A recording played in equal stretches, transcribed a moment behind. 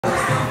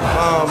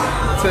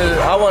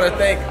I want to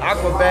thank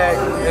Aqua Bag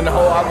and the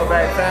whole Aqua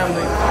Bag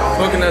family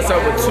hooking us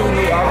up with 2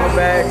 new Aqua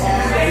Bags.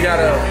 We got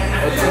a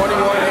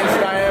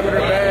 21-inch diameter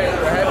bag,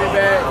 a heavy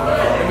bag,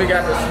 and we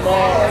got the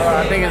small,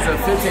 I think it's a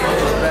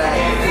 15-inch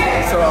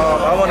bag. So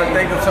I want to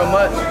thank them so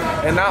much.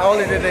 And not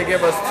only did they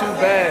give us 2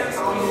 bags,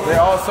 they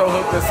also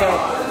hooked us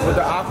up with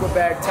the Aqua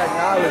Bag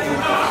technology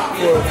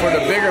for the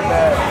bigger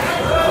bag.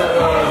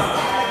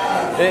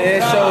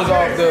 It shows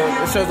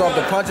off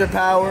the punching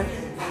power,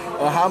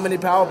 how many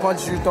power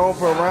punches you throw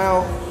per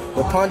round,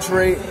 the punch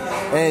rate,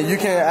 and you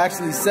can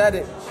actually set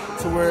it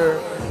to where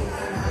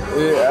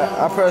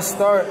I press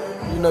start.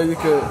 You know, you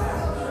could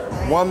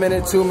 1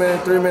 minute, 2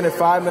 minute, 3 minute,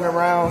 5 minute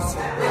rounds,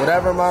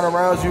 whatever amount of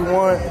rounds you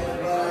want.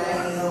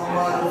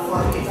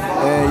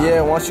 And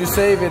yeah, once you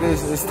save it,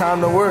 it's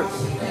time to work.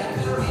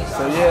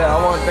 So yeah,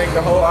 I want to thank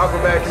the whole Aqua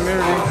Bag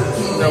community.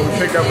 You know, we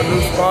picked up a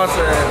new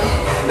sponsor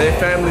and they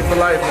family for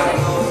life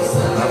now.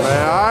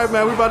 All right,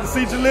 man, we about to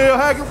see Jalil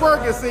Hackett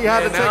work and see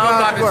how the technology works.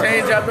 Now I'm about to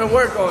change up and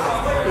work on it.